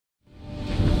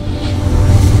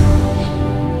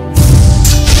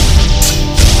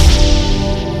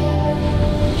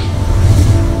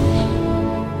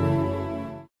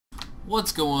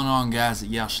What's going on, guys at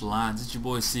Yeousch Alliance? It's your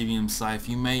boy CBMSyph.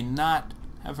 You may not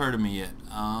have heard of me yet.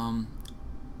 Kind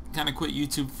of quit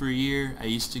YouTube for a year. I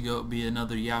used to go be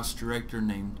another Yeousch director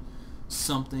named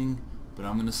something, but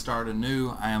I'm going to start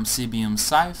anew. I am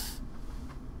CBMSyph,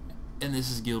 and this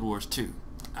is Guild Wars 2.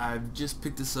 I've just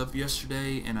picked this up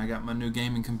yesterday, and I got my new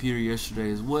gaming computer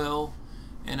yesterday as well,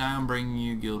 and I am bringing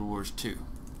you Guild Wars 2.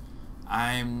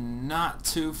 I'm not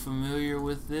too familiar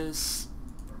with this,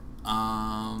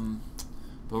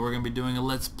 but we're going to be doing a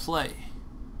Let's Play.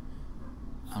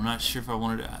 I'm not sure if I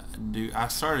wanted to do... I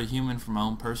started a human for my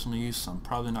own personal use, so I'm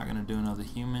probably not going to do another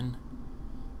human.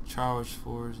 Charge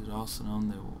Force is also known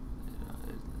that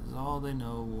is all they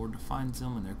know. War defines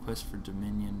them, and their quest for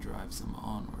dominion drives them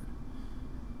onward.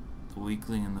 The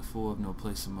weakling and the fool have no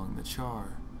place among the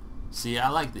Char. See, I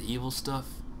like the evil stuff,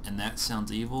 and that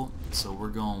sounds evil, so we're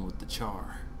going with the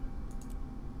Char.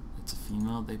 It's a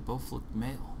female. They both look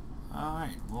male.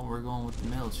 Alright, well, we're going with the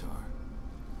male Char.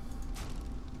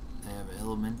 They have an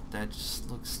element that just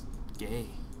looks gay.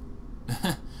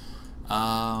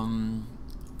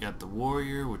 Got the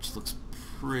warrior, which looks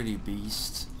pretty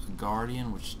beast. A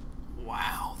guardian, which,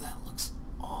 wow, that looks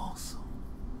awesome.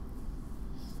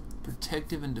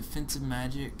 Protective and defensive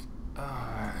magic.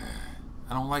 I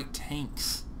don't like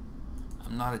tanks.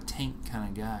 I'm not a tank kind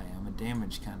of guy. I'm a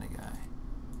damage kind of guy.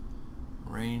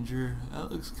 Ranger,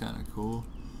 that looks kind of cool.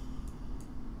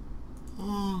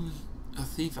 A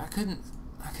thief. I couldn't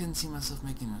see myself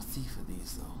making a thief of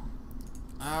these though.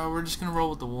 We're just gonna roll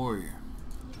with the warrior.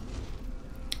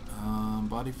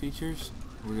 Body features.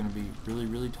 We're gonna be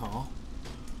really tall,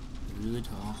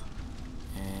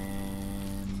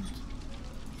 and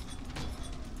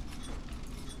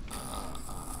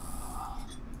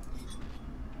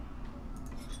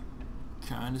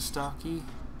kind of stocky.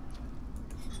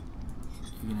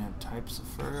 You can have types of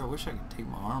fur. I wish I could take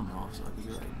my armor off so I could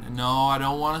be like, no, I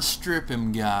don't want to strip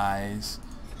him, guys.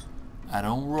 I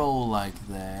don't roll like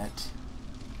that.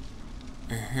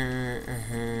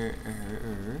 Okay,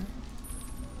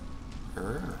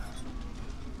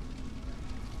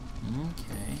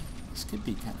 this could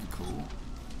be kind of cool.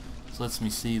 This lets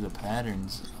me see the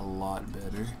patterns a lot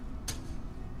better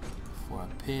before I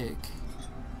pick.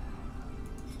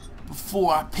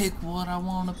 Before I pick what I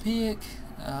want to pick.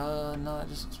 No, that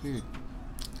just looks weird.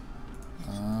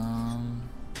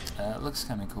 That looks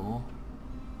kind of cool.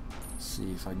 Let's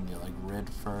see if I can get like red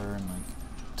fur and like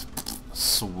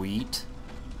sweet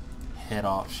head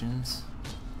options.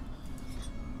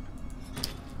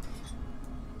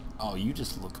 Oh, you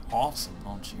just look awesome,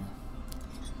 don't you?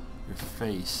 Your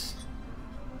face.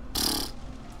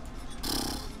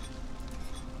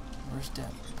 Where's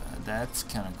that? That's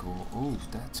kind of cool. Ooh,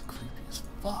 that's creepy as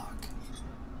fuck.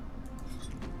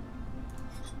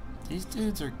 These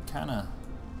dudes are kind of...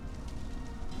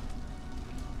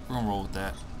 We're gonna roll with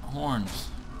that. Horns.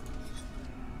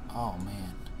 Oh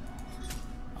man.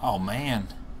 Oh man.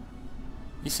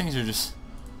 These things are just...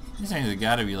 These things have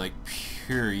got to be like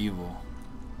pure evil.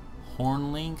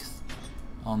 Horn length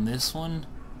on this one.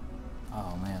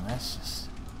 Oh man, that's just...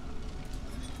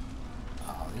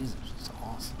 Oh, these are just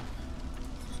awesome.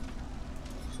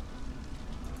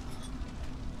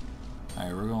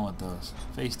 Alright, we're going with those.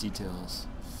 Face details.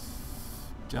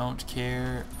 Don't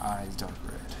care. Eyes dark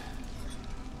red.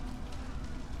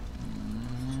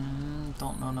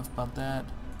 Don't know enough about that.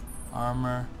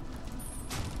 Armor.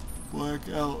 Black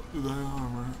out that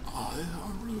armor. Oh, this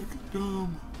armor looks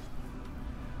dumb.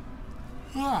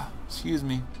 Ah, excuse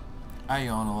me. I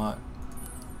yawn a lot.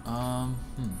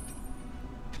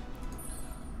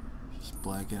 Just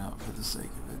black it out for the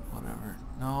sake of it. Whatever.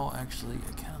 No, actually,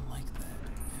 I kind of like that.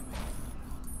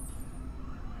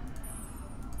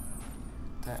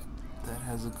 That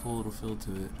has a cool little feel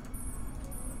to it.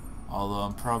 Although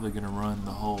I'm probably gonna run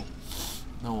the whole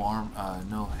no helmet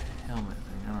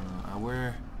thing. I don't know. I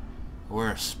wear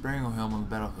a Springle helmet on the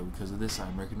battlefield because of this.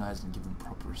 I'm recognized and given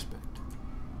proper respect.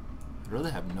 I'd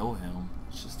rather have no helm.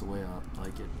 It's just the way I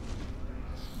like it.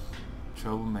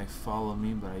 Trouble may follow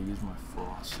me, but I use my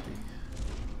ferocity.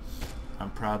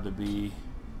 I'm proud to be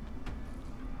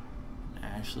an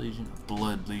Ash Legion, a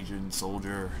Blood Legion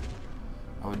soldier.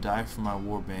 I would die for my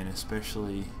warband,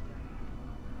 especially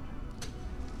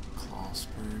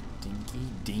Clawspur,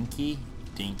 Dinky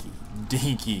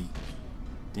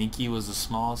was the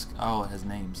smallest. Oh, it has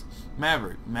names.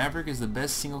 Maverick is the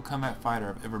best single combat fighter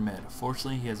I've ever met.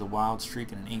 Fortunately, he has a wild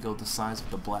streak and an ego the size of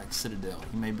the Black Citadel.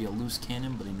 He may be a loose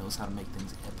cannon, but he knows how to make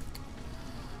things epic.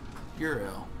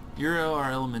 Uriel, our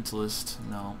elementalist.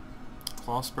 No.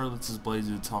 Clawspur lets his blades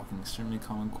do the talking. Extremely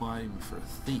calm and quiet, even for a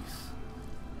thief.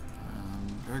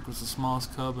 Eric was the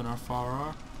smallest cub in our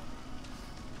Farrar.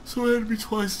 So it had to be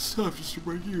twice as tough just to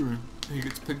break even. He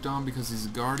gets picked on because he's a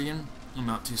guardian. I'm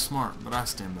not too smart, but I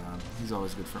stand by him. He's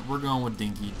always a good friend. We're going with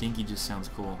Dinky. Dinky just sounds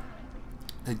cool.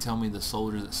 They tell me the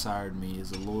soldier that sired me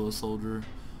is a loyal soldier,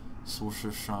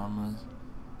 sorcerer shaman,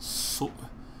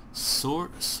 sorceress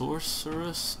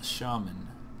shaman,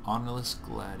 honorless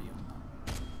gladium.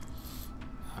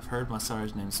 I've heard my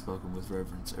sire's name spoken with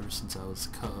reverence ever since I was a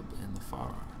cub in the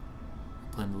fire.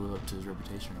 I plan to live up to his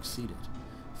reputation or exceed it.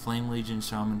 Flame Legion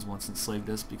shamans once enslaved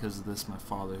us. Because of this, my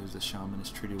father, who's a shaman, is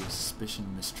treated with suspicion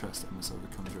and mistrust that must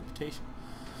overcome his reputation.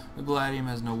 The gladium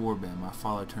has no warband. My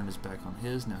father turned his back on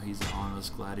his. Now he's an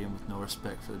honorless gladium with no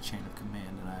respect for the chain of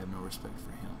command, and I have no respect for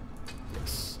him.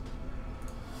 Yes.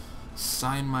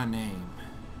 Sign my name.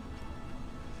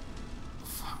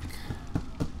 Fuck.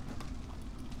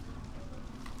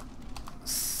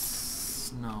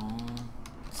 No.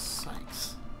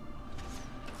 Sykes.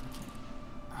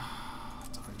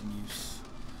 It's already in use.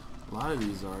 A lot of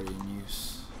these are already in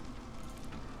use.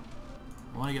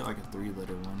 I want to get like a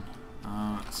 3-letter one.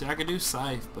 See, I could do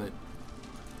Syph, but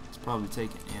it's probably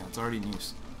taken. Yeah, it's already in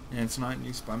use. And it's not in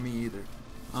use by me either.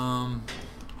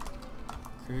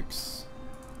 Cricks.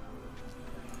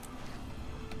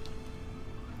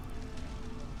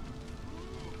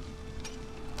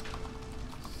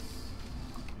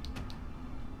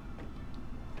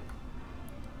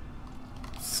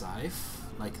 Syph,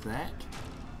 like that.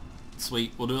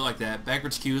 Sweet, we'll do it like that.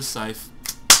 Backwards Q is Syph.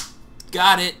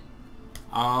 Got it!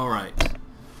 Alright.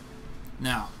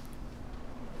 Now.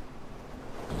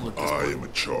 I am a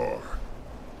Char.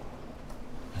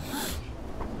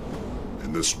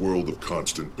 In this world of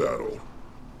constant battle,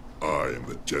 I am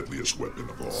the deadliest weapon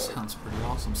of all. Sounds pretty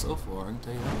awesome so far, I can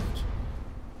tell you that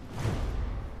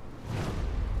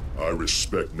much. I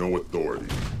respect no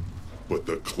authority but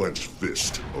the clenched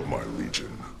fist of my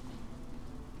legion.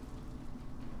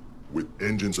 With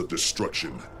engines of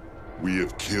destruction, we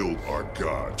have killed our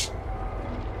gods.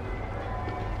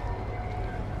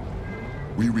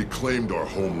 We reclaimed our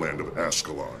homeland of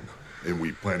Ascalon, and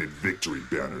we planted victory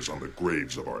banners on the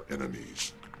graves of our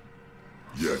enemies.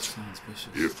 Yet,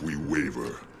 if we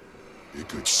waver, it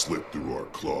could slip through our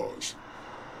claws.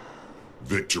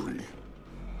 Victory,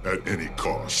 at any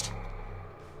cost.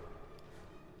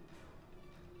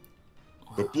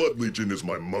 The Blood Legion is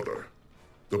my mother.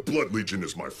 The Blood Legion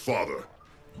is my father.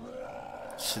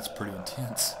 Shit's pretty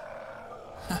intense.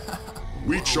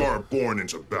 We Char are born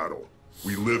into battle.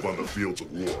 We live on the fields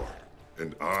of war.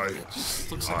 And I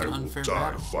will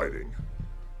die fighting.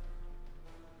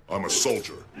 I'm a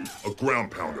soldier, a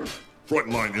ground pounder,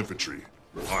 frontline infantry.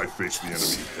 I face the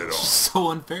enemy head on.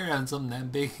 So unfair having something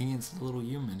that big against a little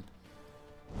human.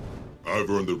 I've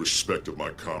earned the respect of my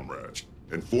comrades,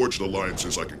 and forged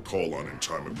alliances I can call on in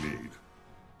time of need.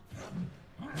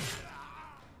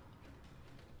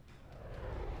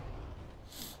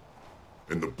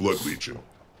 In the Blood Legion,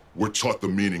 we're taught the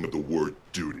meaning of the word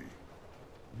duty.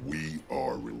 We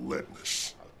are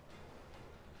relentless.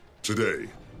 Today,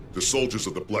 the soldiers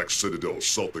of the Black Citadel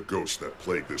assault the ghosts that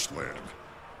plague this land.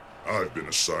 I've been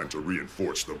assigned to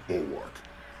reinforce the bulwark.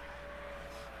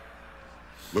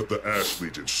 Let the Ash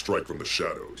Legion strike from the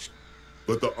shadows.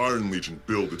 Let the Iron Legion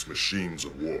build its machines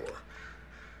of war.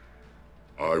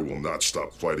 I will not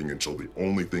stop fighting until the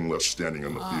only thing left standing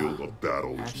on the field of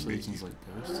battle is me. Like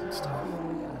ghosts and stuff.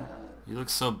 You look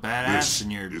so badass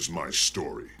in your is my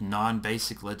story.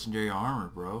 Non-basic legendary armor,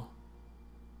 bro.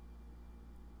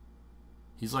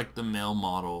 He's like the male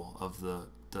model of the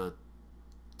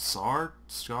Scar,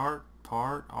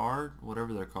 Ard,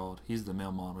 whatever they're called. He's the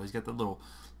male model. He's got that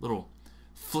little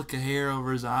flick of hair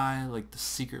over his eye, like the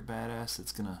secret badass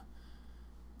that's gonna.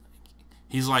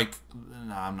 He's like,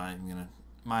 nah, I'm not even gonna.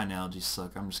 My analogies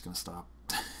suck. I'm just gonna stop.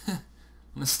 I'm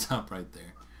gonna stop right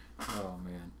there. Oh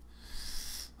man.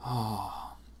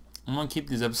 Oh, I'm gonna keep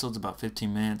these episodes about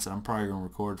 15 minutes, and I'm probably gonna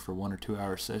record for 1 or 2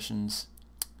 hour sessions.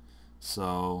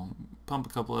 So pump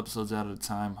a couple episodes out at a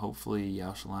time. Hopefully,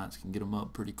 Yeousch Alliance can get them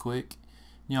up pretty quick,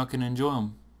 and y'all can enjoy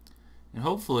them. And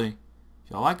hopefully, if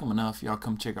y'all like them enough, y'all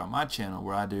come check out my channel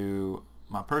where I do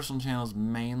my personal channels,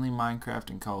 mainly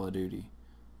Minecraft and Call of Duty.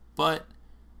 But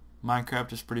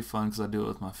Minecraft is pretty fun because I do it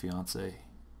with my fiance.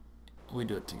 We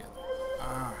do it together. All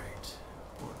right,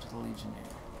 report to the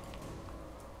Legionnaire.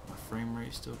 My frame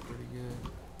rate's still pretty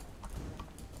good.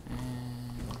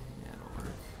 And yeah, it'll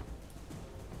work.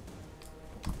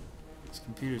 This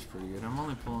computer's pretty good. I'm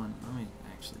only pulling. Let me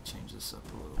actually change this up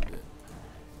a little bit.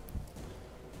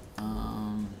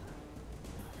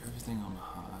 Everything on the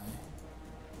high.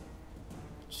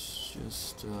 It's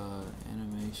just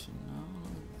animation. No,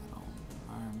 that on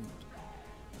environment.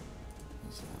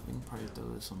 What's that? We can probably throw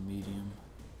this on medium.